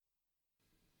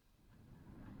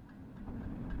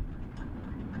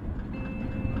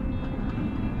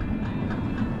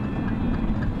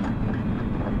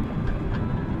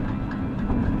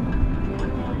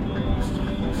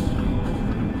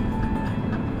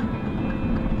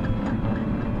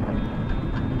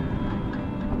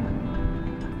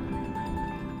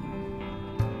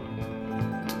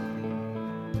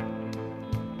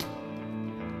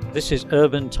This is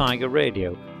Urban Tiger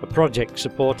Radio, a project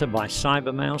supported by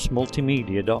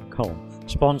CybermouseMultimedia.com,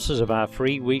 sponsors of our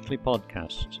free weekly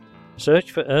podcasts.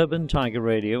 Search for Urban Tiger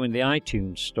Radio in the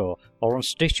iTunes Store or on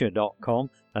Stitcher.com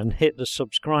and hit the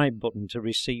subscribe button to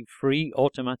receive free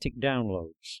automatic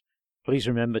downloads. Please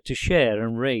remember to share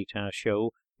and rate our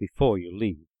show before you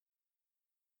leave.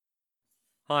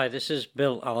 Hi, this is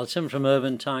Bill Allerton from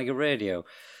Urban Tiger Radio.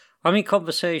 I'm in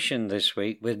conversation this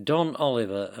week with Don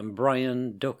Oliver and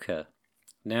Brian Ducker.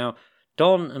 Now,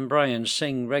 Don and Brian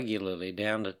sing regularly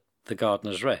down at the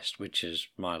Gardener's Rest, which is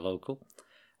my local,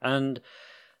 and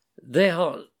they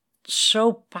are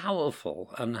so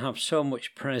powerful and have so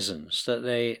much presence that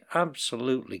they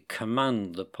absolutely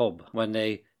command the pub when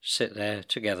they sit there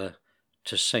together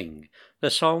to sing. The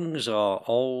songs are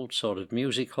old, sort of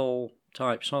musical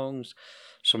type songs,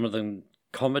 some of them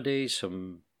comedy,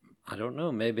 some I don't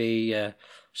know, maybe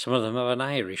some of them have an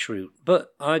Irish root.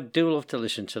 But I do love to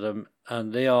listen to them,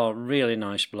 and they are really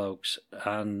nice blokes,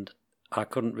 and I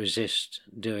couldn't resist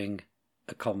doing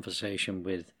a conversation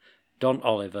with Don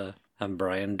Oliver and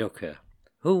Brian Ducker,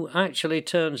 who actually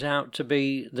turns out to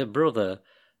be the brother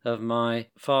of my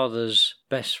father's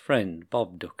best friend,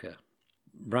 Bob Ducker.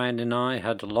 Brian and I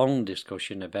had a long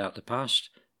discussion about the past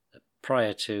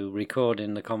prior to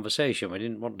recording the conversation. We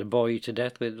didn't want to bore you to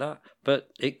death with that,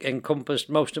 but it encompassed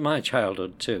most of my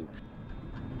childhood too.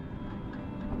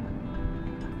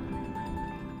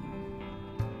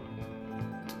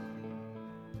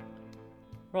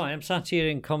 Right, I'm sat here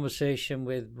in conversation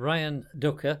with Brian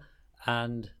Ducker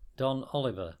and Don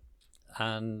Oliver,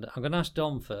 and I'm going to ask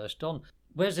Don first. Don,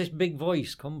 where's this big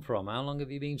voice come from? How long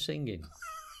have you been singing?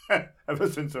 Ever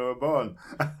since I was born.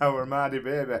 I was a Mardy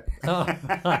baby. Oh,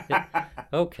 right.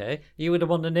 Okay. You were the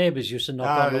one the neighbours used to knock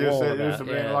on the wall about. Used to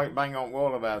be like bang on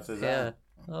wall about us. Yeah.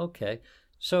 Okay.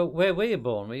 So where were you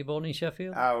born? Were you born in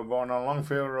Sheffield? I was born on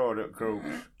Longfield Road at Crooks.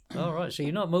 Oh, right. So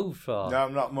you're not moved far? No,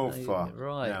 I'm not moved far.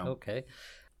 Right. No. Okay.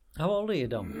 How old are you,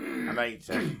 Don? I'm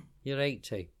 80. You're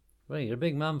 80. Well, you're a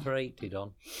big man for 80,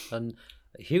 Don. And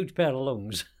a huge pair of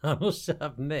lungs, I must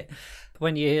admit,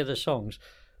 when you hear the songs.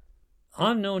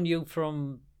 I've known you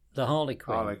from the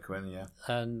Harlequin. Harlequin, yeah.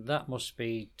 And that must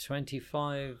be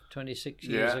 25, 26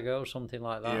 years ago, something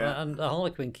like that. Yeah. And the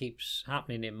Harlequin keeps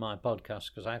happening in my podcast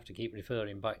because I have to keep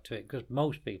referring back to it because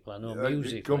most people I know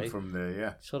musically come from there,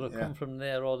 yeah. Sort of come from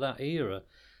there or that era.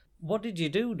 What did you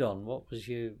do, Don? What was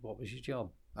your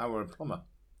job? I was a plumber.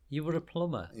 You were a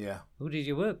plumber? Yeah. Who did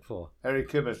you work for? Eric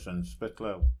Ibbison,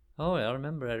 Spitlow. Oh, yeah, I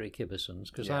remember Eric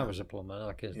Ibison's because I was a plumber,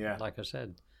 like I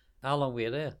said. How long were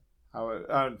you there?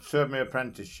 I served my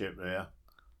apprenticeship there,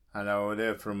 and I was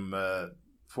there from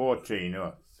 14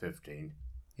 or 15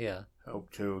 up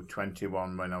to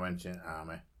 21 when I went in the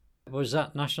army. Was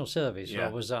that national service or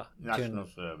was that... National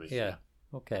service. Yeah,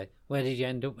 okay. Where did you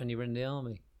end up when you were in the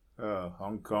army?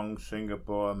 Hong Kong,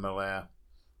 Singapore, Malaya,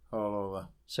 all over.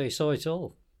 So you saw it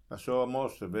all? I saw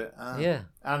most of it. Yeah.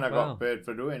 And I got paid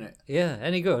for doing it. Yeah,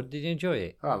 any good? Did you enjoy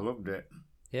it? I loved it.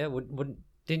 Yeah,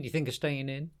 didn't you think of staying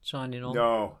in, signing on?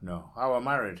 No. I was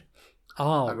married.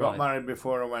 Oh, I got married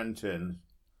before I went in.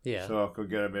 Yeah. So I could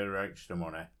get a bit of extra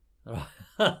money.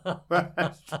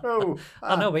 That's true.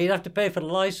 I know, but you'd have to pay for the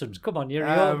licence. Come on, you're a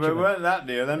Yorkshireman. We weren't that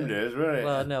near them days, were it?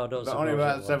 Well, no, I don't suppose only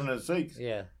about it 7 and 6.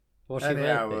 Yeah. What's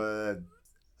Anyhow,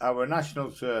 our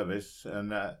national service,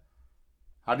 and I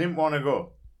didn't want to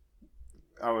go.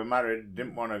 I was married,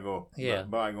 didn't want to go. Yeah.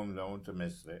 But by gums, I want to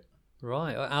miss it.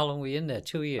 Right. How long were you in there?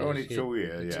 2 years? Only 2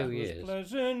 years, 2 years. It was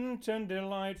pleasant and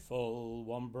delightful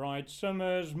one bright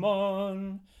summer's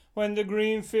morn, when the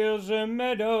green fields and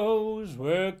meadows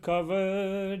were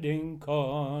covered in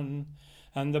corn,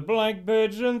 and the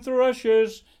blackbirds and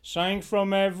thrushes sang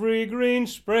from every green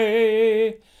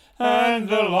spray, and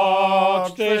the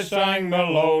larks they sang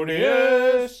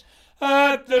melodious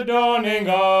at the dawning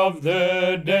of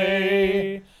the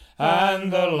day.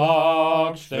 And the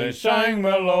larks they sang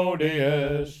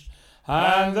melodious,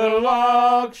 and the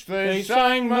larks they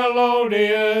sang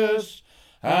melodious,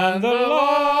 and the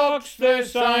larks they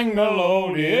sang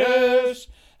melodious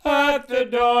at the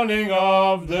dawning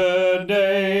of the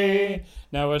day.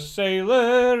 Now a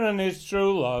sailor and his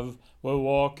true love were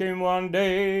walking one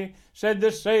day. Said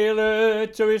the sailor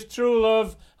to his true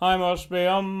love, I must be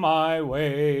on my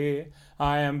way.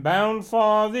 I am bound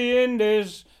for the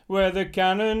Indies, where the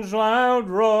cannons loud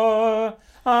roar.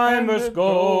 I must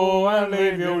go and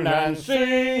leave you,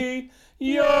 Nancy.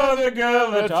 You're the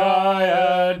girl that I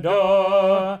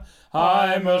adore.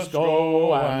 I must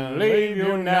go and leave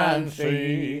you,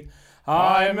 Nancy.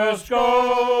 I must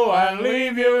go and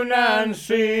leave you,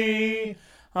 Nancy.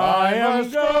 I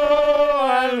must go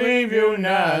and leave you,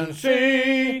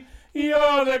 Nancy.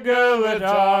 you're the girl that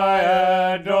I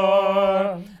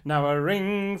adore. Now a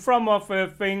ring from off her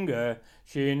finger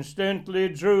she instantly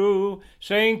drew,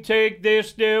 saying, take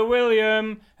this, dear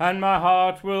William, and my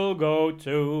heart will go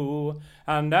too.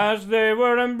 And as they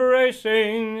were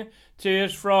embracing,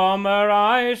 tears from her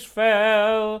eyes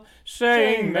fell,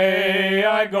 saying, may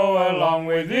I go along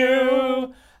with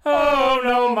you? Oh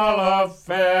no, my love,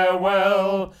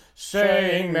 farewell.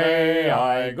 Saying, may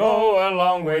I go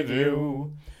along with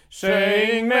you?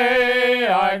 Saying, may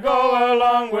I go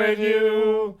along with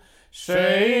you?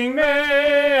 Saying,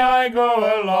 may I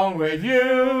go along with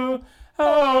you?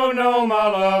 Oh no, my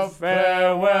love,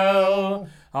 farewell.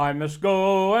 I must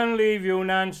go and leave you,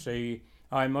 Nancy.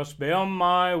 I must be on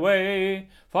my way,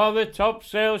 for the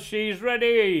topsail she's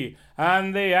ready,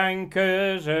 and the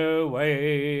anchor's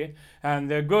away.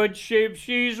 And the good ship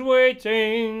she's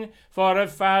waiting for a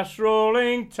fast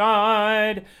rolling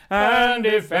tide. And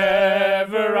if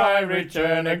ever I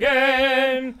return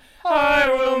again, I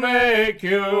will make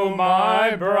you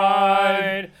my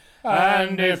bride.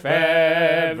 And if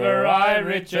ever I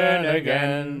return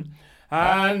again,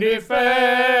 and if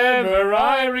ever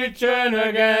I return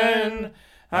again,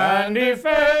 and if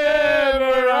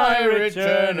ever I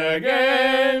return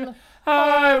again,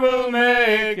 I will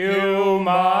make you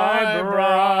my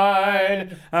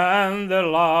bride. And the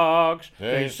larks,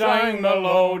 they sang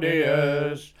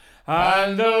melodious,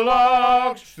 and the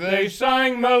larks, they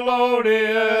sang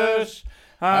melodious,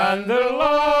 and the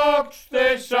larks,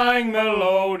 they sang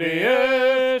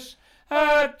melodious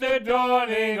at the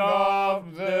dawning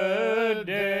of the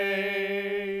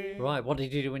day. Right, what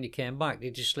did you do when you came back?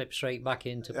 Did you slip straight back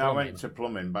into plumbing? I went to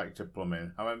plumbing, back to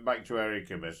plumbing. I went back to Eric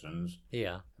Ibbison's.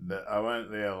 Yeah. But I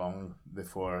weren't there long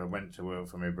before I went to work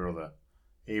for my brother.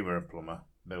 He were a plumber,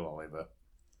 Bill Oliver.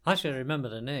 I should remember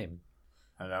the name.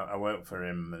 And I worked for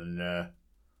him, and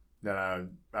then I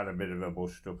had a bit of a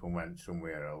bust up and went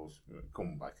somewhere else.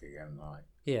 Come back again, like.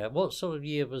 Yeah, what sort of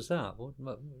year was that? Well,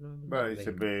 it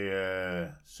should be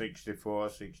 64,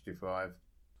 65.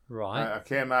 Right. I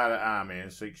came out of the army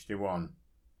in 61.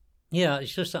 Yeah,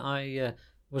 it's just that I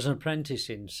was an apprentice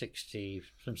in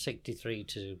from 63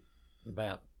 to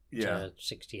about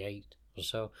 68 or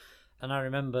so. And I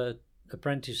remember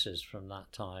apprentices from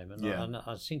that time. And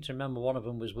I seem to remember one of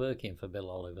them was working for Bill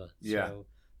Oliver. Yeah. So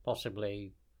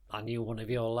possibly I knew one of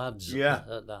your lads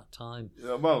at that time.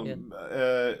 Well,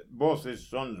 both his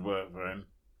sons worked for him.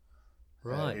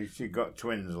 Right. She got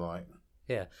twins, like.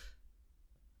 Yeah.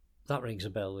 That rings a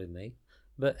bell with me.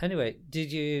 But anyway,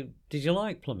 did you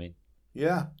like plumbing?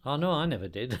 Yeah. Oh, no, I never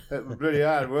did. It was pretty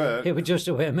hard work. It was just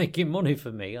a way of making money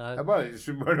for me. Well, it's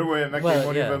a way of making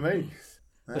money for me.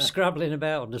 Yeah. Scrabbling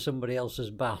about under somebody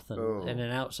else's bath and in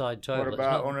an outside toilet. What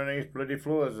about underneath bloody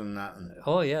floors and that? And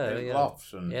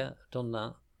lofts and... Yeah, done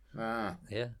that. Ah.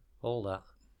 Yeah, all that.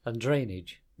 And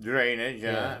drainage. Drainage,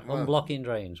 yeah. Unblocking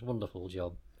drains, wonderful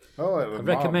job. Oh, it was I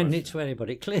recommend it to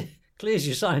anybody. Clears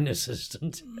your sinus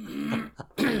assistant.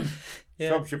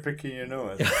 Stops you picking your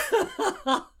nose.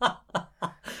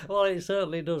 Well, it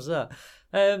certainly does that.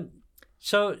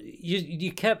 So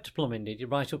you kept plumbing, did you,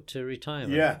 right up to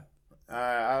retirement? Yeah.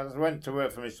 I went to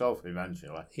work for myself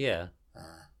eventually. Yeah.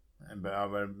 But I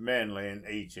was mainly in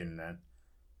heating then.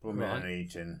 Plumbing and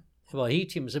heating. Well,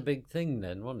 heating was a big thing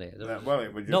then, wasn't it?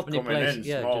 It was just coming in,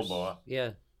 small boy.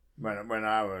 Yeah. When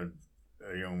I was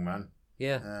a young man.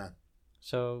 Yeah.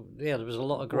 So, there was a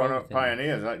lot of growth. One of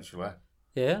pioneers, actually.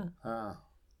 Yeah?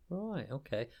 Right,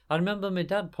 okay. I remember my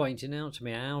dad pointing out to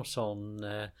me a house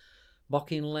on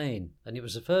Bocking Lane, and it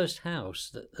was the first house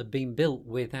that had been built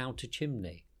without a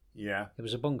chimney. Yeah. It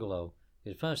was a bungalow. It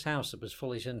was the first house that was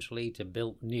fully central heated,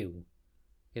 built new.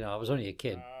 You know, I was only a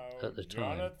kid at the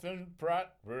time. Jonathan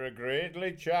Pratt were a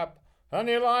greatly chap, and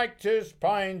he liked his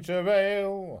pint of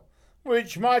ale,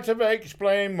 which might have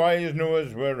explained why his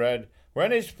nose were red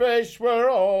when his face were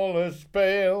all as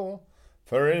pale.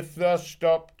 For if thou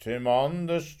stopped him on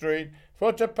the street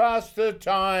for to pass the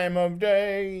time of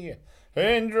day,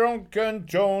 in drunken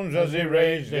tones as he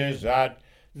raised his hat,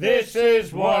 this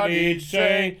is what he'd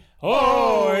say: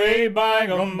 oh, he by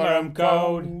gum, but I'm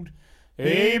cold.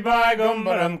 He by gum,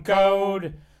 but I'm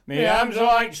cold. Me hands are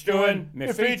like stone,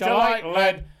 me feet are like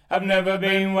lead. I've never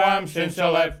been warm since I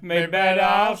left me bed.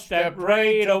 I'll step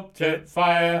right up to the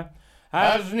fire,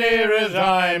 as near as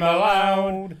I'm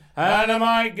allowed, and I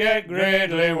might get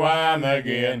greatly warm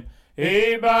again.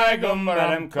 He by gum, but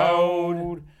I'm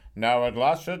cold. Now at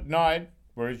last at night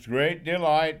were his great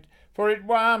delight, for it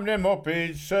warmed him up,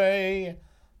 he'd say.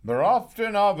 But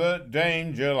often of a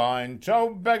danger line,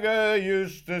 so beggar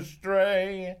used to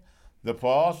stray. The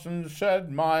parson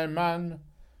said, my man,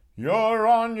 you're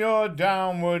on your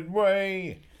downward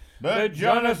way. But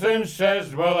Jonathan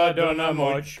says, well, I don't know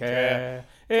much care.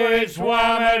 It's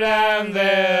warmer down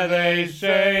there, they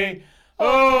say.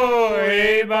 Oh,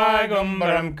 hey, by gum,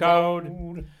 but I'm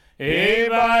cold. Hey,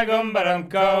 by gum, but I'm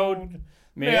cold.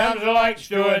 Me hands are like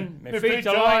stone, me feet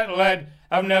are like lead.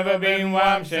 I've never been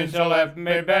warm since I left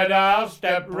me bed. I'll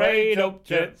step right up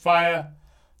to fire,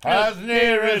 as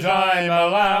near as I'm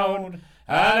allowed,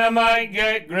 and I might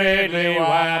get greatly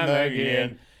warm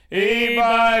again. Hey,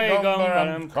 by gum, but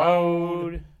I'm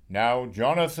cold. Now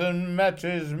Jonathan met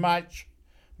his match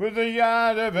with a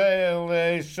yard of ale,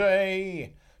 they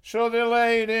say. So they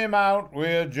laid him out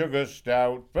with a jug of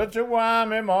stout for to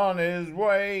warm him on his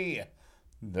way.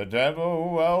 The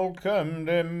devil welcomed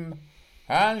him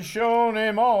and shown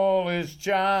him all his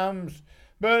charms.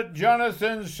 But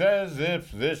Jonathan says,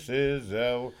 if this is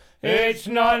hell, it's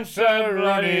not so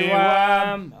bloody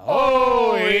warm.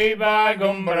 Oh, hey, by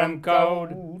gum, but I'm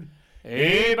cold.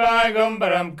 Hey, by gum,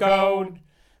 but I'm cold.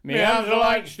 Me hands are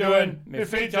like stone, me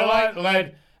feet are like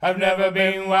lead. I've never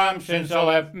been warm since I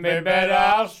left me bed.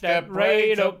 I'll step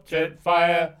right up to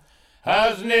fire,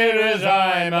 as near as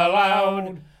I'm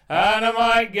allowed, and I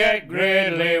might get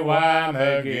greatly warm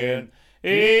again.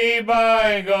 Hey,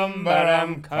 by gum, but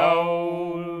I'm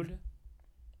cold.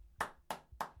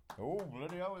 Oh,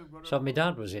 bloody hell, we've got So my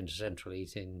dad was into Central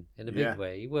Heating in a big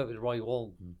way. He worked with Roy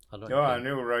Walton. I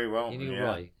knew Roy Walton. You knew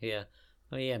Roy, yeah.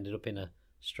 Well, he ended up in a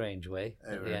strange way.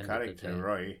 It was a character,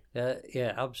 Roy.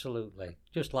 Yeah, absolutely.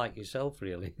 Just like yourself,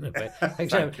 really, in a way. Thank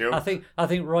Except you. I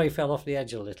think Roy fell off the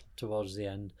edge a little towards the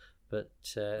end. But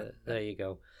there you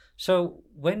go. So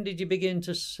when did you begin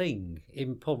to sing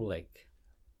in public?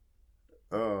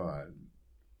 Oh,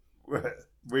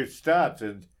 we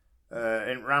started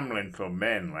in Ramblin' Club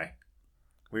mainly.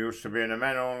 We used to be in a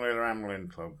men-only Ramblin'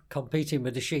 Club. Competing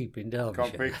with the sheep in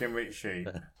Derbyshire. Competing with sheep.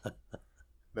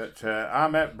 But I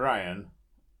met Brian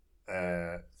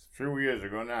a few years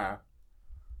ago now.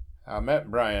 I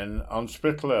met Brian on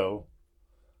Spittle Hill,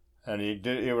 and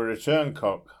he was a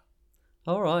turncock.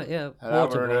 All right, yeah. And I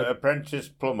was an apprentice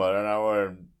plumber,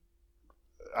 and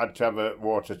had to have a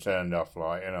water turned off,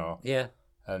 like, you know. Yeah.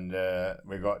 And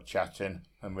we got chatting,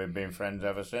 and we've been friends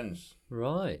ever since.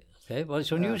 Right. Okay. Well,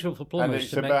 it's unusual for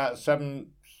plumbers. And it's about 70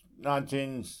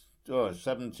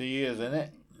 years, isn't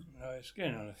it? No, it's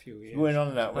going on a few years. Going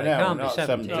on that. Well, Now, it can't be not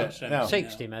 70. 70. No.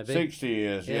 60 maybe. 60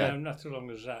 years, yeah. Not so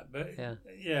long as that, but Yeah.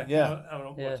 yeah. I don't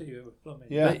know what to do with plumbing.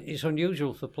 Yeah. But it's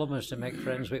unusual for plumbers to make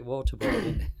friends with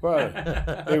waterboarding. Well,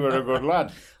 he was a good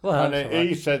lad. Well, and that's he all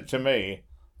right. said to me,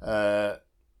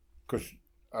 because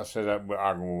I said I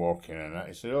go walking and that,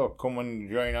 he said, oh, come and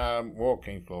join our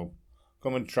walking club.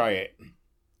 Come and try it.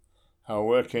 I was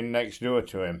working next door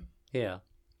to him. Yeah.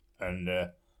 And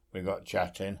we got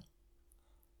chatting.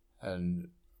 And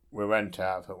we went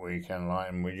out for the weekend, like,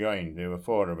 and we joined. There were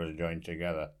 4 of us joined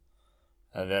together.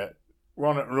 And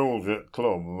one of the rules at the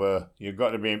club, you've got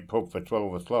to be in pub for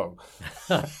 12 o'clock.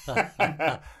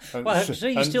 Well, so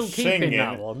you're still keeping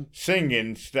that one?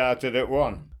 Singing started at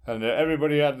 1. And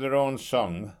everybody had their own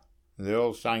song. They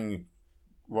all sang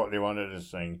what they wanted to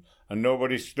sing. And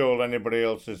nobody stole anybody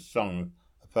else's song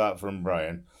apart from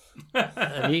Brian.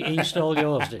 And he stole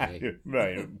yours, did he?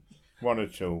 Right. 1 or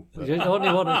 2. You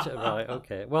only wanted to, right,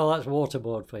 okay. Well, that's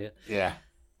waterboard for you. Yeah.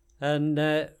 And,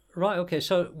 right, okay,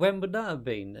 so when would that have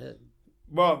been?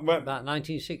 Well, About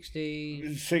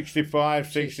 1960?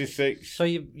 65, 66. So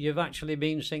you've actually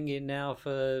been singing now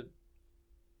for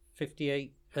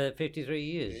 53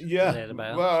 years? Yeah.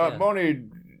 Thereabout, Well, yeah. I've only...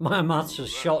 My maths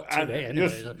is shot today,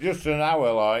 anyway. Just an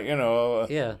hour, like, you know.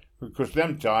 Yeah. Because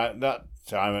that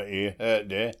time of year,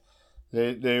 day,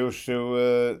 they used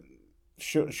to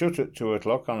shut at 2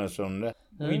 o'clock on a Sunday.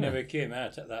 We never came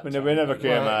out at that time. We never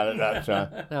came out at that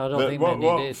time. No, I don't But think what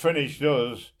many did. finished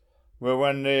us were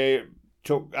when they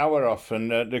took hour off and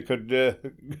they could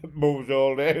booze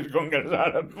all day. Couldn't get us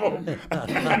out of the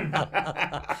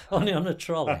pub. Only on a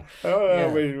trolley.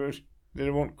 They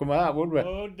won't come out, would we?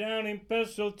 Oh, down in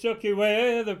Pennsyltucky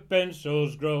where the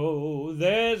pencils grow,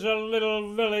 there's a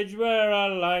little village where I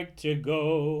like to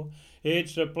go.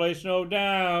 It's a place no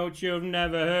doubt you've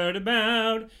never heard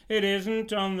about. It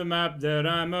isn't on the map that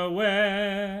I'm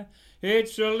aware.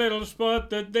 It's a little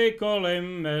spot that they call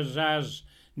Imazaz,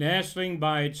 nestling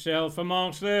by itself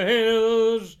amongst the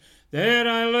hills. There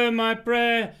I learned my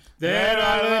prayer, there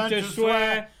I learned to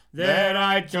swear, there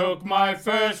I took my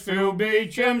first few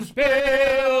Beecham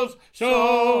spills.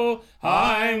 So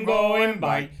I'm going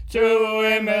back to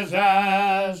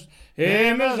Imazaz.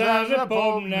 Imazaz, a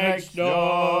pub next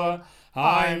door.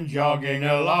 I'm jogging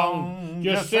along,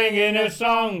 just singing a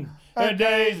song. a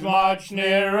day's march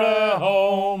nearer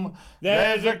home.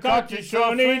 There's a cottage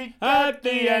so neat at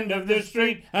the end of the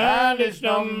street, and it's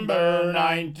number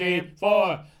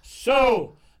 94.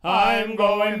 So I'm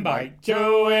going back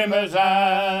to him as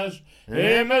has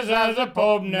a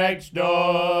pub next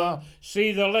door.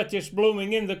 See the lettuce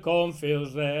blooming in the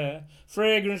cornfields there,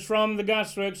 fragrance from the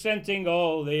gasworks scenting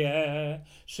all the air.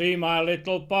 See my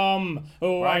little Pom,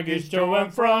 who waggles to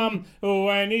and from,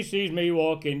 when he sees me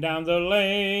walking down the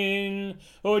lane.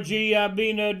 Oh gee, I've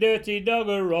been a dirty dog,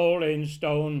 a rolling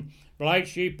stone, black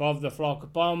sheep of the flock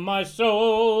upon my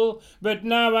soul. But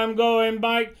now I'm going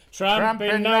back,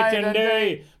 tramping night and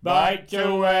day, back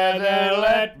to where they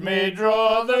let me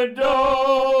draw the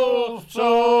dole.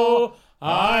 So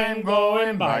I'm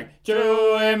going back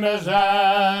to him as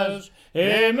has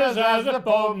a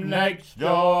pub next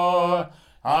door.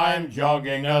 I'm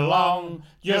jogging along,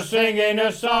 just singing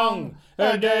a song,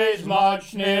 a day's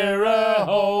march nearer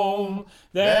home.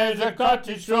 There's a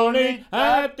cottage so neat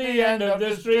at the end of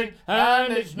the street,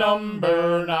 and it's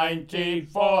number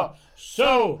 94.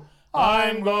 So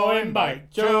I'm going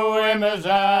back to him as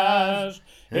has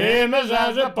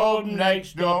a pub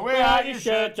next door. Without your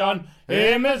shirt on,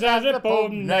 him as has a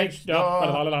pub next door.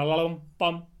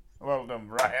 Well done,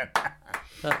 Brian.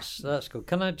 That's good.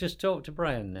 Can I just talk to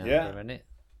Brian now Yeah. for a minute?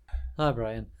 Hi,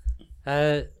 Brian.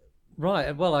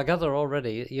 Right. Well, I gather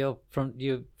already you're from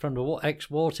the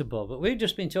ex-Waterboard, but we've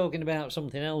just been talking about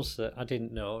something else that I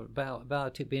didn't know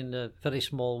about it being a very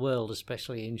small world,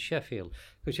 especially in Sheffield.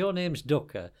 Because your name's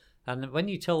Ducker, and when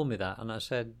you told me that, and I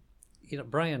said,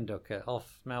 Brian Ducker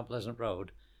off Mount Pleasant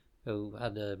Road, who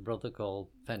had a brother called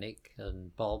Fenwick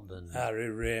and Bob and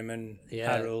Harry, Raymond,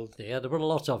 Harold. Yeah, there were a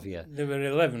lot of you. There were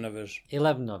 11 of us.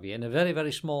 11 of you in a very,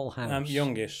 very small house. I'm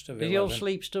youngest of 11. Did you all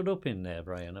sleep stood up in there,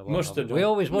 Brian? Or what? Must have done. We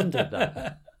always wondered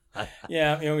that.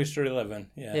 Yeah, I'm youngest of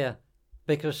 11. Yeah. Yeah,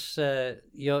 because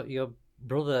your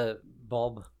brother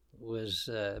Bob was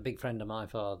a big friend of my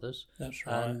father's. That's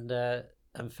right.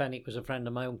 And Fenwick was a friend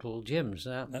of my Uncle Jim's.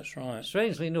 Now, That's right.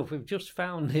 strangely enough, we've just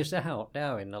found this out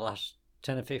now in the last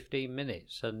 10 or 15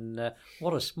 minutes, and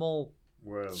what a small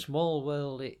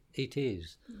world it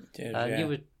is. It is, You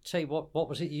would say, what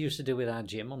was it you used to do with our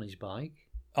Jim on his bike?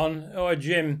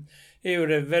 Jim, he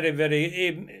was a very,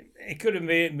 very... He could have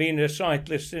been a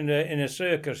cyclist in a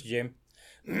circus, Jim.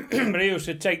 But he used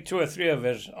to take 2 or 3 of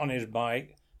us on his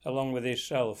bike, along with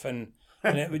himself, and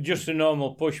it was just a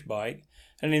normal push bike.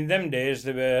 And in them days,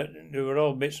 they were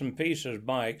all bits and pieces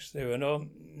bikes. There were no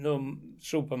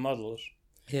supermodels.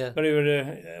 Yeah. But he was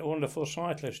a wonderful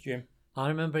cyclist, Jim. I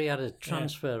remember he had a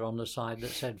transfer on the side that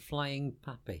said Flying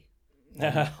Pappy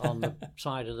on the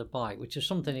side of the bike, which is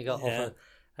something he got off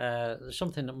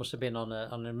something that must have been on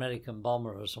an American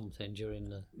bomber or something during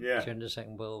the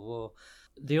Second World War.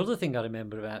 The other thing I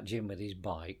remember about Jim with his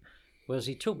bike was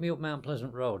he took me up Mount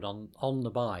Pleasant Road on the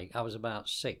bike. I was about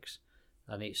 6,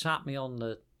 and he sat me on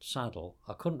the saddle.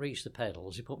 I couldn't reach the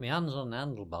pedals. He put my hands on the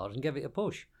handlebars and gave it a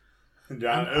push. Back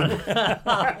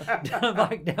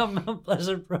down Mount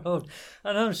Pleasant Road,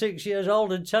 and I'm 6 years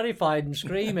old and terrified and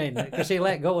screaming because he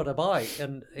let go of the bike,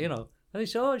 and and he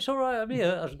said, "Oh, it's all right, I'm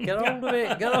here." I said, "Get hold of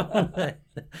it, get on it."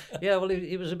 Yeah, well,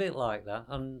 he was a bit like that,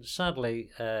 and sadly,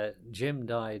 Jim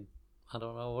died. I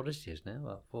don't know what it is now,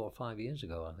 about 4 or 5 years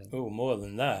ago, I think. Oh, more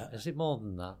than that. Is it more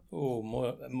than that? Oh,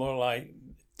 more like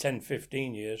 10,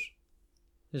 15 years.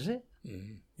 Is it?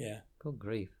 Yeah. Good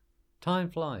grief.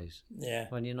 Time flies. Yeah.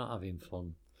 When you're not having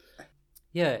fun.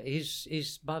 Yeah,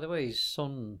 he's by the way, his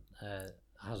son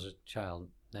has a child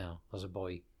now, has a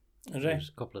boy. Is he? He's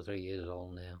a couple of 3 years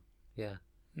old now. Yeah.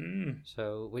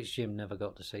 So, which Jim never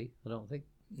got to see, I don't think.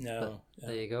 No. But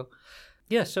there you go.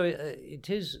 Yeah, so it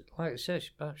is, like I said,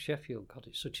 about Sheffield. God,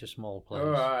 it's such a small place.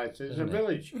 All right, it's a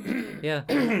village. Yeah.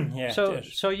 Yeah.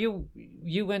 So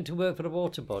you went to work for the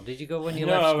Waterboard. Did you go when you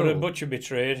No, left I school? was a butcher by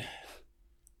trade.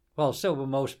 Well, so were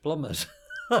most plumbers.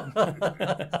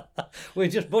 We're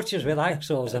just butchers with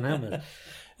hacksaws and hammers.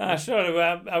 I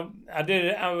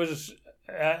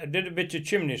did a bit of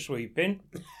chimney sweeping.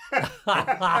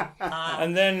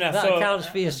 And then I that thought... accounts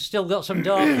for you still got some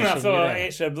darkness I in thought, your head.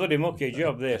 it's a bloody mucky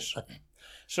job, this.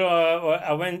 So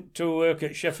I went to work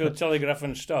at Sheffield Telegraph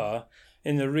and Star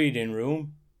in the reading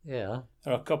room. Yeah.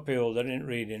 Or a copy holder in the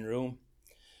reading room.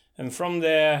 And from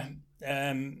there...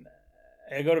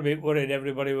 I got a bit worried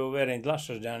everybody were wearing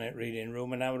glasses down at reading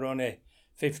room, and I was only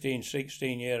 15,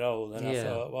 16-year-old, and I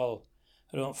thought, well,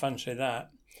 I don't fancy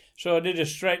that. So I did a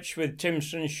stretch with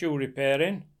Timson Shoe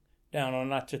Repairing down on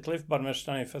Attercliffe, bottom of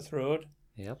Stanyforth Road.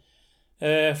 Yep.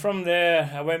 From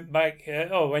there, I went back,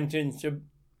 went into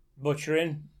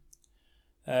butchering,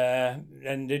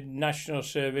 Then did national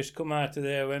service, come out of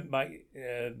there, went back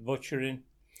butchering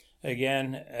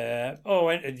again.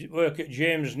 Went to work at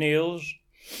James Neal's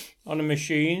on a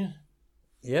machine.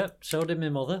 Yep, so did my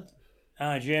mother.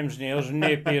 James Neal's in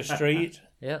Napier Street.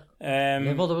 Yeah.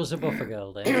 My mother was a buffer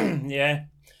girl then. Yeah.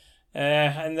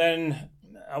 And then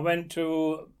I went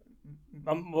to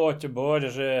waterboard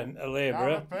as a labourer.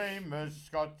 Now the famous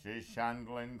Scottish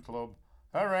Handling Club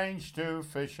arranged to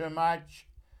fish a match,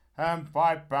 and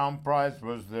 £5 prize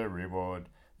was the reward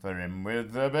for him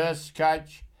with the best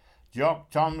catch.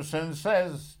 Jock Thompson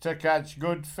says to catch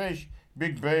good fish,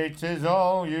 big bait is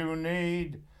all you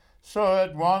need. So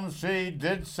at once he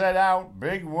did set out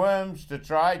big worms to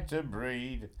try to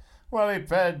breed. Well, he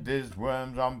fed his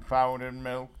worms on powdered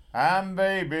milk and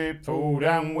baby food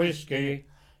and whiskey.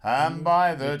 And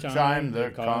by the time the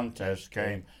contest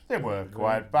came, they were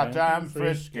quite fat and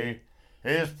frisky.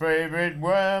 His favourite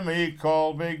worm he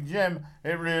called Big Jim.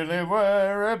 It really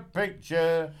were a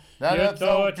picture that You I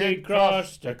thought he'd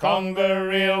crossed a conger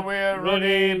reel with a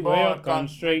ruddy boa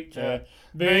constrictor.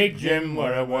 Big Jim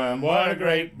were a worm, what a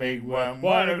great big worm,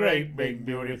 what a great big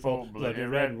beautiful bloody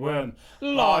red worm.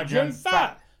 Large and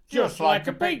fat, just like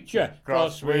a picture,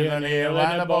 crossed with an eel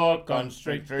and a boa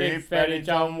constrictor. He fed it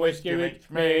on whiskey which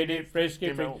made it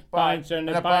frisky, pints and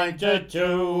a pint or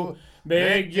two.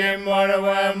 Big Jim, what a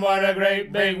worm, what a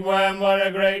great big worm, what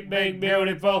a great big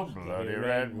beautiful bloody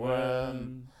red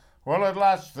worm. Well, at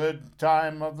last the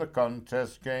time of the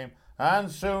contest came,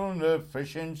 and soon the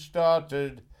fishing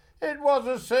started. It was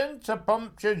a sin to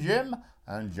puncture Jim,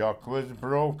 and Jock was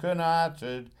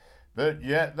broken-hearted. But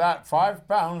yet that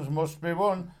 £5 must be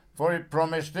won, for he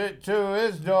promised it to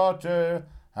his daughter.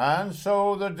 And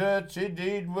so the dirty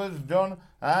deed was done,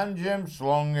 and Jim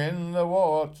slung in the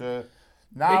water.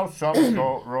 Now some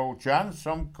caught roach and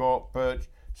some caught perch,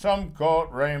 some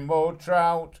caught rainbow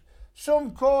trout,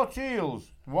 some caught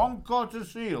eels, one caught a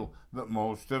seal, but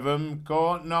most of 'em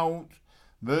caught nought.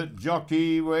 But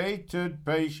Jockey waited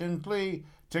patiently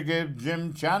to give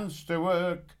Jim chance to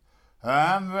work,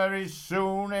 and very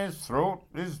soon his float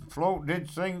did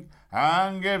sink,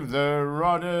 and give the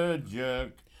rod a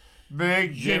jerk.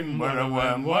 Big Jim were a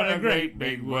worm, what a great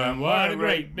big worm, what a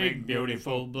great big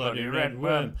beautiful bloody red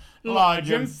worm. Large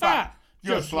and fat,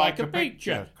 just like a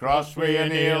picture, crossed with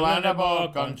an eel and a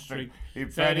boa constrictor. He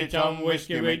fed it on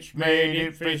whiskey which made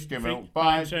it frisky, milk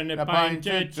pints and a pint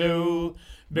or two.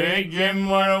 Big Jim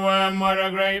were a worm, what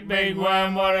a great big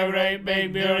worm, what a great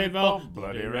big beautiful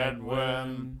bloody red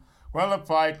worm. Well, the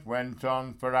fight went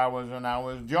on for hours and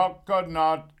hours, Jock could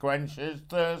not quench his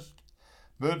thirst.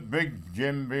 But Big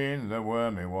Jim, being the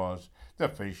worm he was, the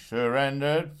fish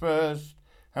surrendered first.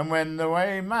 And when the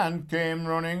weighman came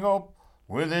running up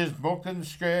with his book and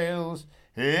scales,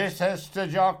 he says to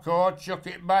Jock, "Oh, chuck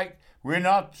it back, we're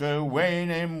not to weighing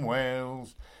him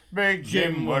whales." Big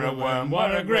Jim were a worm,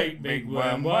 what a great big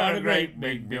worm, what a great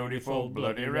big beautiful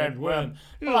bloody red worm.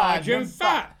 Large and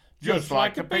fat, just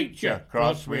like a picture,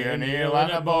 crossed with an eel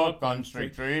and a boa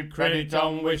constrictor. He fed it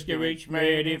on whiskey which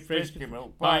made it frisky,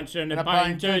 milk pints and a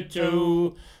pint or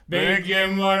two. Big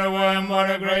Jim were a worm, what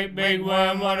a great big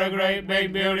worm, what a great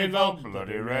big beautiful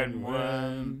bloody red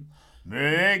worm.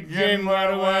 Big Jim were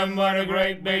a worm, what a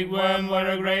great big worm, what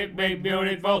a great big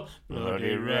beautiful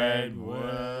bloody red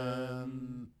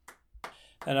worm.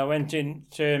 And I went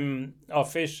into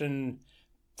office and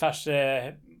passed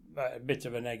a bit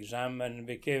of an exam and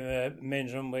became a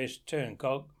mains and waste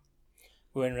turncock,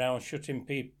 going round shutting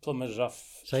plumbers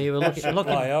off. So you were looking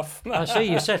off. I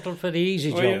see you settled for the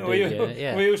easy job, did you?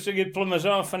 Yeah. We used to give plumbers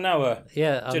half an hour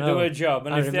to do a job,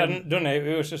 and if they hadn't done it,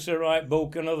 we used to say, "Right,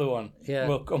 book another one. Yeah.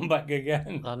 We'll come back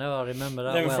again." I know, I remember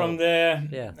that Then well. from there,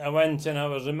 Yeah. I went and I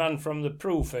was a man from the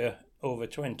Proof for over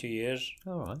 20 years.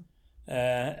 All right.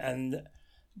 And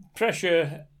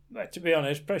pressure, to be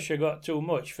honest, pressure got too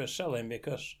much for selling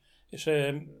because it's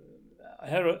a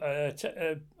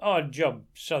hard job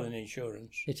selling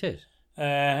insurance. It is.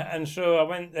 And so I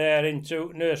went there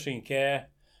into nursing care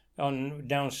on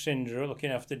Down syndrome,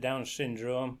 looking after Down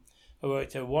syndrome. I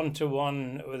worked a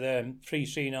one-to-one with a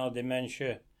pre-senile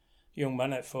dementia young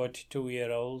man at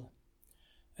 42-year-old.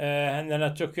 And then I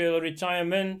took early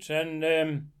retirement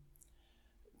and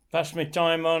passed my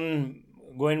time on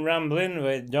going rambling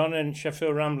with Don and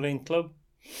Sheffield Rambling Club.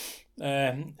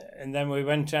 And then we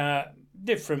went out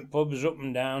different pubs up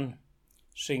and down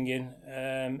singing,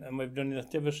 and we've done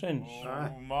that ever since. Oh,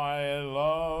 my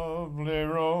lovely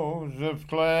Rose of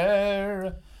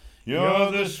Clare,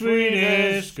 you're the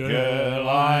sweetest girl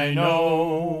I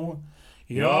know.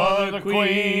 You're the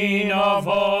queen of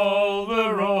all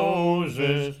the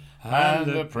roses and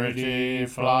the pretty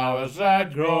flowers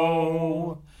that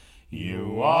grow.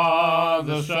 You are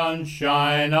the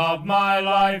sunshine of my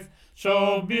life,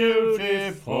 so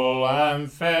beautiful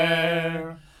and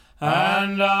fair,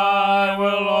 and I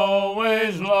will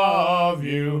always love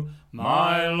you,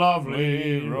 my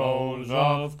lovely Rose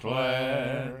of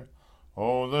Clare.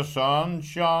 Oh, the sun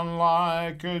shone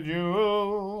like a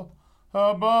jewel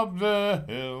above the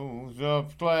hills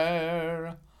of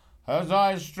Clare, as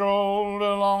I strolled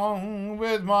along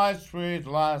with my sweet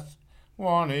lass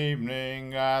one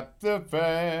evening at the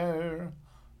fair.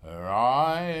 Her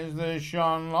eyes, they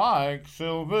shone like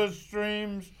silver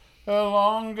streams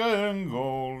along her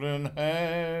golden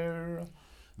hair.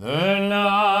 The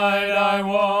night I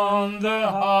won the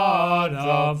heart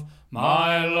of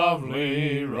my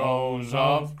lovely Rose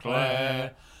of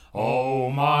Clare. Oh,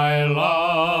 my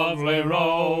lovely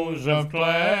Rose of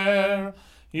Clare,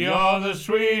 you're the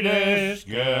sweetest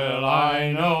girl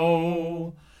I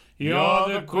know. You're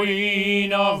the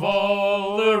queen of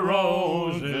all the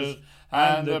roses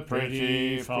and the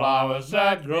pretty flowers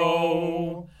that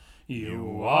grow.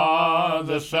 You are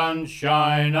the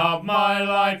sunshine of my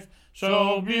life,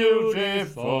 so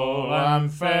beautiful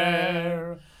and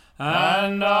fair,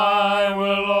 and I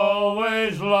will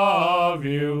always love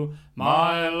you,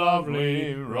 my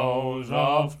lovely Rose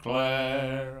of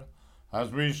Clare. As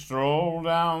we stroll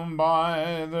down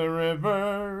by the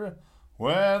river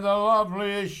where the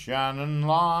lovely Shannon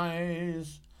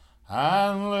lies,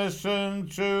 and listen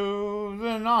to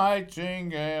the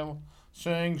nightingale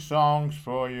sing songs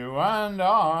for you and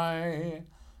I.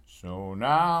 So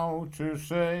now to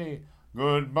say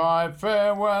goodbye,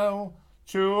 farewell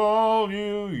to all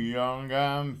you young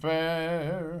and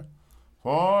fair,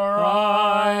 for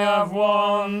I have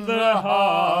won the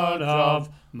heart of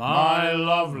my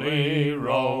lovely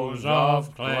Rose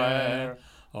of Clare.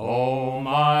 Oh,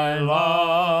 my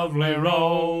lovely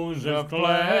Rose of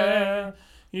Clare,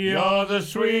 you're the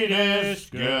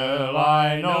sweetest girl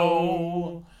I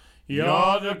know.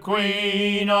 You're the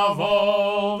queen of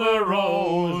all the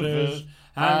roses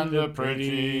and the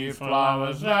pretty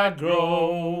flowers that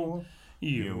grow.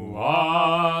 You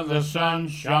are the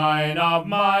sunshine of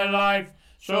my life,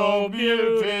 so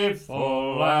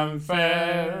beautiful and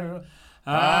fair,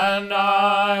 and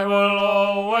I will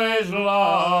always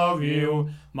love you,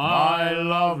 my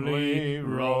lovely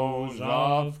Rose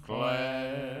of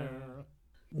Clare.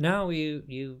 Now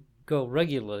you go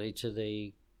regularly to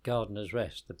the Gardener's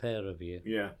Rest, the pair of you.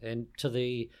 Yeah. And to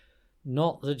the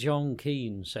Not the John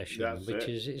Keane session, That's which it.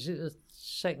 is it the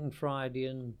second Friday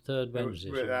and third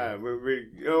Wednesday?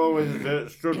 We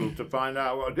always struggle to find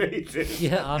out what date it is.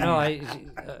 Yeah, I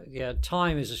know.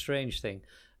 Time is a strange thing.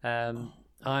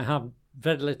 I have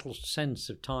very little sense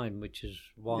of time, which is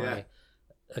why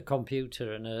a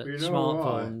computer and a You know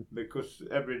smartphone. why? Because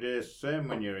every day is the same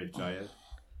when you're retired.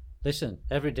 Listen,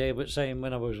 every day, but same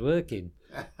when I was working.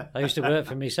 I used to work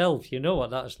for myself. You know what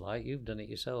that's like. You've done it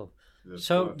yourself.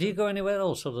 So, do you go anywhere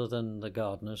else other than the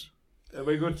Gardeners?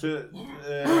 We go to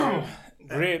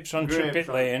Grapes on Grapes Trippet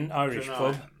on Lane, Irish tonight.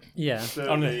 pub, Yeah.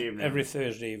 Thursday evening. every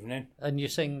Thursday evening. And you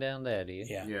sing down there, do you?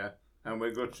 Yeah. Yeah, and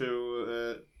we go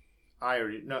to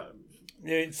Irish. No,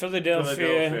 The Philadelphia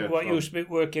Philadelphia, what Club. used to be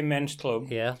Working Men's Club.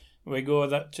 Yeah. We go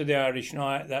to the Irish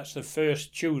night. That's the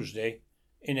first Tuesday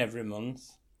in every month.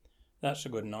 That's a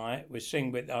good night. We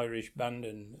sing with the Irish band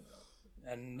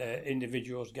and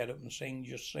individuals get up and sing,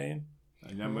 just sing.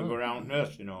 and then we go around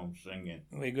nursing homes singing.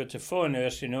 We go to 4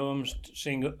 nursing homes to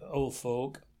sing old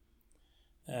folk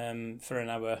for an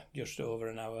hour, just over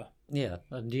an hour. Yeah.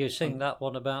 And do you sing that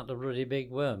one about the ruddy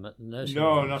big worm at the nursing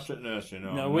No, homes? not at nursing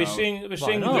homes. No, we sing. We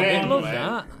sing. not? the They one- love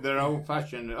that. They're old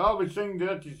fashioned. Oh, we sing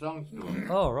dirty songs to them.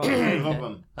 Oh, right. They okay. love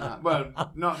them.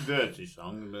 Well, not dirty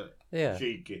songs, but Yeah.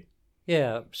 cheeky.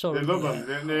 Yeah. So They love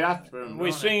them. They ask for them.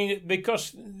 We sing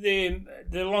because the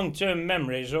long-term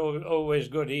memory is always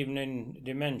good, even in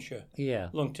dementia. Yeah.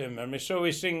 Long-term memory. So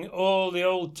we sing all the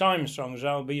old-time songs,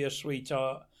 I'll Be Your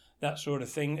Sweetheart, that sort of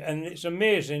thing. And it's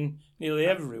amazing, nearly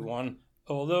everyone,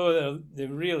 although they're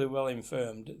really well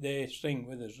informed, they sing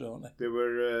with us, don't they? They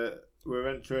were. We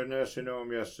went to a nursing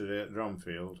home yesterday at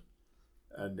Drumfield,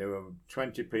 and there were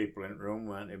 20 people in the room,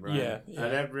 weren't there, Brian? Yeah.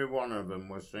 And every one of them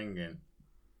was singing.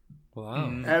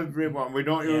 Wow. Everyone. We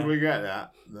don't Yeah. usually get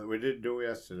that, but we did do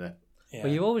yesterday. Yeah.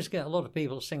 Well, you always get a lot of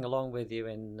people sing along with you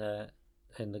in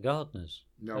the Gardeners.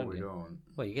 No, don't we you? don't.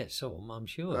 Well, you get some, I'm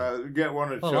sure. Get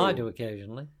one or two. Well, I do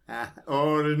occasionally.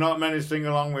 Oh, there's not many sing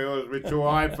along with us. We're too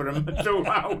high for them, too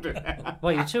loud.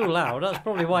 Well, you're too loud. That's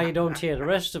probably why you don't hear the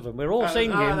rest of them. We're all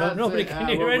singing, but that's nobody it. can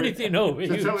Well, hear anything over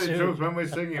To you tell the two. truth, when we're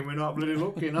singing, we're not bloody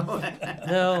looking, are we?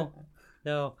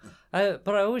 No. But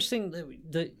I always think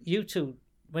that you two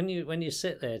when you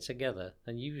sit there together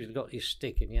and you've got your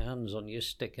stick and your hands on your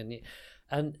stick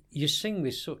and you sing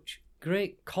with such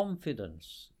great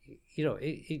confidence, you know,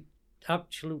 it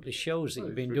absolutely shows that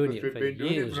you've been doing it for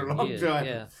years for a and long years.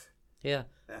 time. Yeah.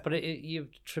 But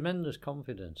you've tremendous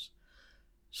confidence.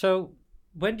 So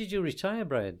when did you retire,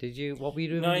 Brian? What were you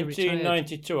doing when you retired?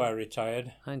 1992 I retired.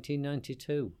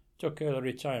 1992. Took early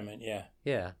retirement, yeah.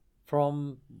 Yeah.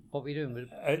 From what were you doing?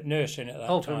 Nursing at that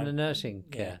time. Oh, from the nursing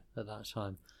care at that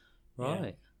time.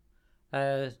 Right.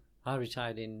 I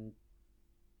retired in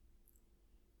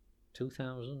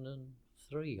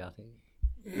 2003, I think.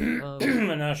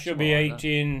 And I should be like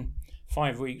 80 in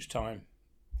 5 weeks' time.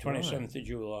 27th of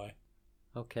July.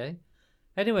 Okay.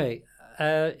 Anyway,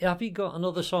 have you got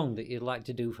another song that you'd like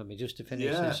to do for me just to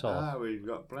finish this off? We've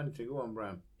got plenty. Go on,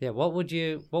 Bram. Yeah, what would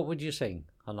you sing?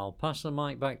 And I'll pass the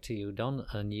mic back to you, Don,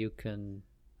 and you can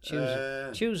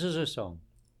choose us a song.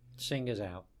 Sing us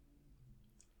out.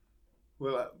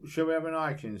 Well, shall we have an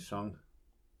Aikins song?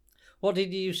 What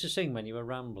did you used to sing when you were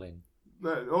rambling?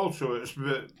 Also, it's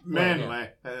mainly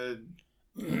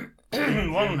Jim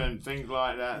and things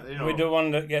like that. You know. With the one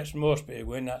that gets most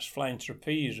people in, that's Flying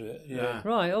Trapeze. Yeah.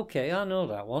 Right, okay, I know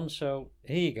that one. So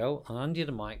here you go. I'll hand you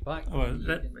the mic back. Well,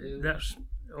 that's...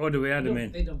 Or do we add them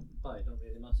in? They don't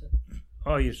really matter.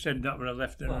 Oh, you said that with a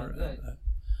left and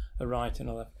a right and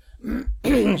a left.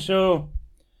 So...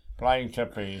 Flying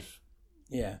Trapeze.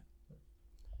 Yeah.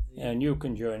 Yeah, and you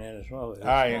can join in as well. Get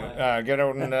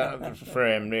out in the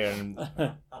frame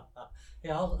there.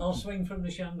 Yeah, I'll swing from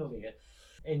the chandelier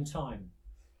in time.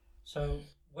 So,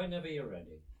 whenever you're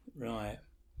ready. Right.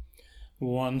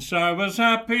 Once I was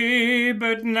happy,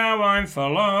 but now I'm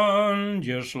forlorn,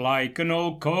 just like an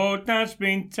old coat that's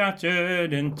been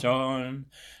tattered and torn.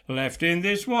 Left in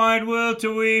this wide world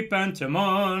to weep and to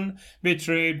mourn,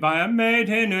 betrayed by a maid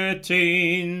in her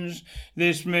teens.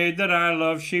 This maid that I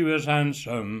loved, she was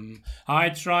handsome. I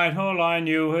tried all I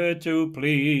knew her to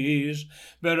please,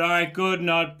 but I could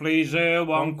not please her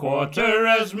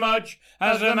 1/4 as much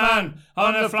as a man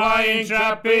on a flying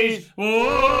trapeze.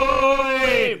 Oh,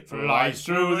 he flies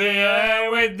through the air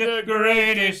with the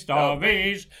greatest of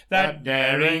ease. That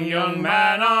daring young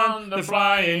man on the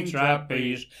flying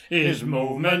trapeze. His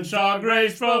movements are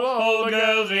graceful, all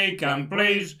girls he can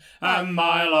please, and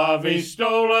my love is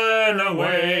stolen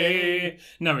away.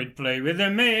 Now he'd play with a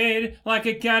maid like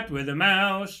a cat with a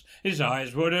mouse. His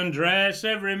eyes would undress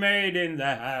every maid in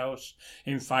the house.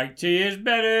 In fact, he is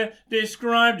better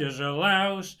described as a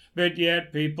louse, but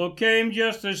yet people came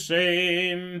just the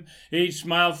same. He'd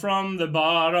smile from the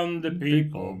bar on the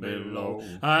people below,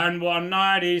 and one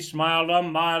night he smiled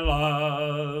on my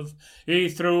love. He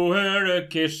threw her a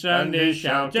kiss and he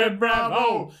shouted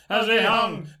bravo as he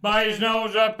hung by his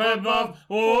nose up above.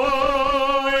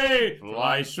 Oh, he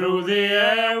flies through the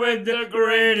air with the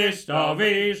greatest of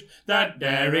ease. That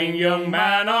daring young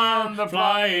man on the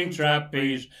flying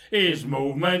trapeze. His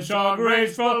movements are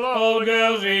graceful, all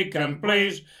girls he can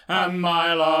please, and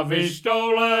my love is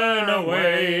stolen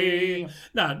away.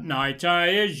 That night I,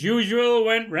 as usual,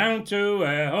 went round to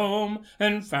her home,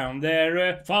 and found there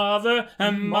her father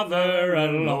and mother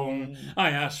alone. I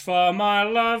asked for my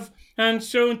love, and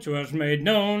soon 'twas made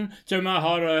known to my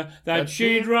horror that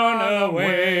she'd run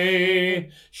away.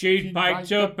 She'd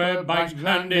packed up her bags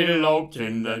and eloped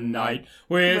in the night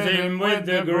with him with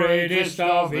the greatest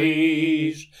of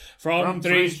ease. From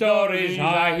 3 stories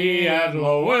high he had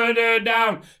lowered her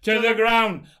down to the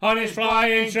ground on his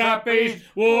flying trapeze.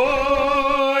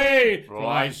 Whoa, he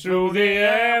flies through the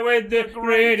air with the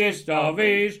greatest of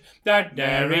ease. That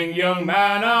daring young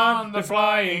man on the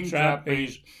flying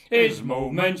trapeze. His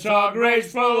movements are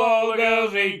graceful, all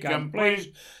girls he can please,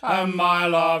 and my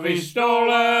love is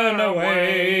stolen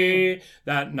away.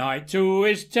 That night to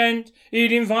his tent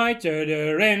he'd invited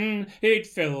her in. He'd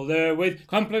filled her with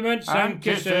compliments and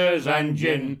kisses and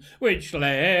gin, which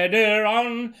led her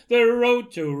on the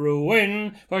road to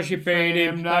ruin, for she paid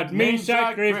him that mean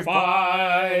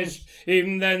sacrifice.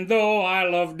 Even then, though I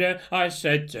loved her, I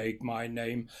said, take my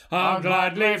name, I'll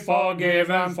gladly forgive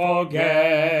and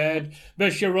forget.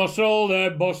 But she rustled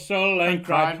her bustle and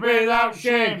cried without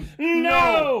shame,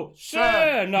 no,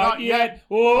 sir, not yet.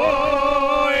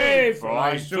 Oh, he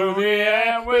flies through the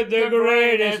air with the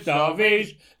greatest of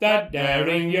ease. That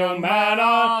daring young man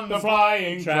on the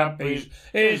flying trapeze.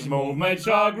 His movements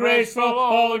are graceful,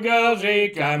 all girls he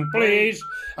can please,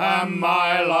 and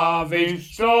my love is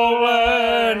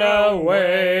stolen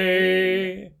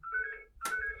away.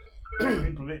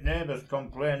 Little bit neighbours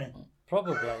complaining.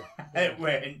 Probably. It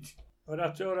went. Well,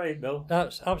 that's all right, Bill.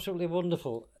 That's absolutely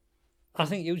wonderful. I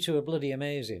think you two are bloody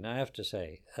amazing, I have to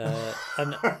say.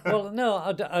 And well, no,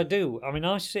 I do. I mean,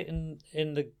 I sit in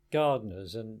the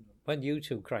gardeners, and when you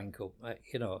two crank up,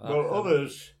 you know. Well,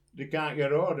 others, they can't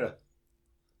get order.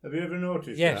 Have you ever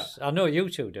noticed that? Yes, I know you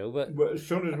two do, But as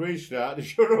soon as we start, they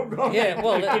shut up. Don't yeah, they?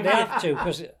 well, they have to,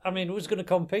 because, I mean, who's going to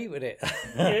compete with it?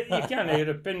 You can't hear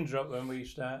a pin drop when we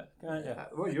start, can't you?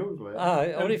 Well, usually.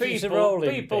 Only if it's a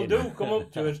rolling people pin. do come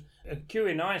up to us, a queue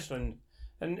in Iceland,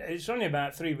 and it's only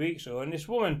about 3 weeks ago, and this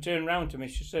woman turned round to me,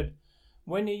 she said,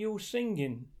 "When are you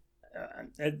singing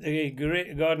at the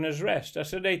Gardener's Rest?" I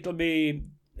said, "It'll be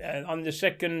on the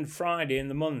second Friday in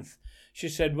the month." She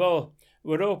said, "Well,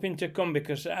 we're hoping to come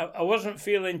because I wasn't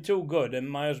feeling too good," and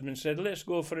my husband said, "Let's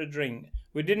go for a drink."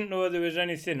 We didn't know there was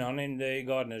anything on in the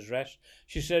Gardener's Rest.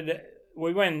 She said,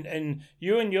 "We went, and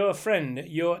you and your friend,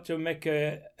 you ought to make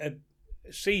a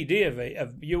CD of it,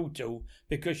 of you two,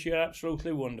 because you're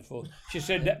absolutely wonderful." She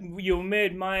said, "You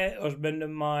made my husband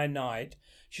and my night."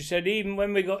 She said, "Even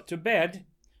when we got to bed,"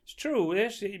 it's true,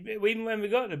 this, "even when we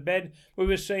got to bed, we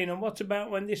were saying, and what about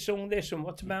when they sung this, and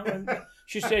what about when..."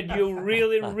 She said, "You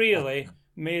really, really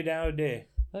made our day."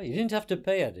 Oh, you didn't have to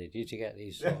pay her, did you, to get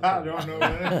these songs? I don't know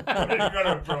where you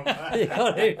got it from. You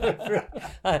got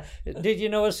it from- did you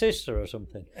know a sister or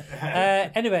something?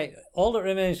 Anyway, all that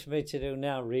remains for me to do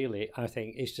now, really, I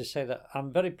think, is to say that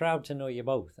I'm very proud to know you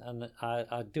both, and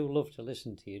I do love to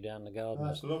listen to you down the garden.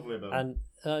 That's lovely, Bill. And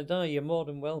no, you're more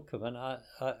than welcome, and I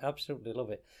absolutely love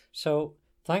it. So,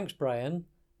 thanks, Brian.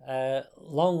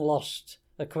 Long lost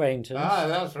acquaintance.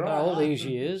 That's right. All these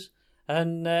years.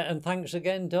 And thanks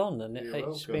again, Don. And You're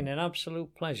it's welcome. been an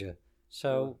absolute pleasure.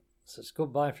 So it's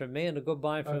goodbye from me and a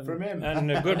goodbye from him.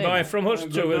 And a goodbye from us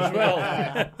too as well.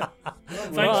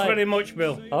 Thanks Right. very much,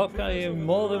 Bill. Okay, you're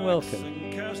more than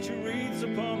welcome. Cast your reeds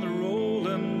upon the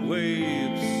rolling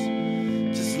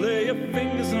waves. Just lay your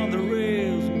fingers on the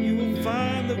rails, and you will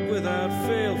find that without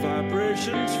fail,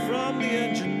 vibrations from the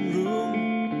engine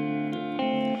room,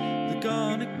 they're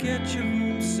gonna get you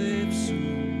home safe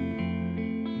soon.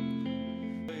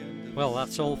 Well,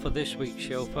 that's all for this week's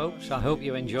show, folks. I hope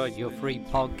you enjoyed your free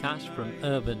podcast from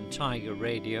Urban Tiger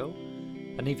Radio.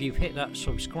 And if you've hit that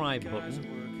subscribe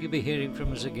button, you'll be hearing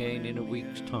from us again in a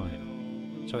week's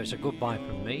time. So it's a goodbye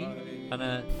from me and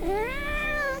a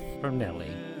from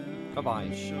Nellie.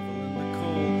 Goodbye. Shoveling the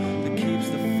coal that keeps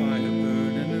the fire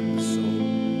burning in the soul.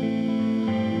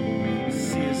 The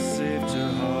sea is safe to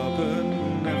harbor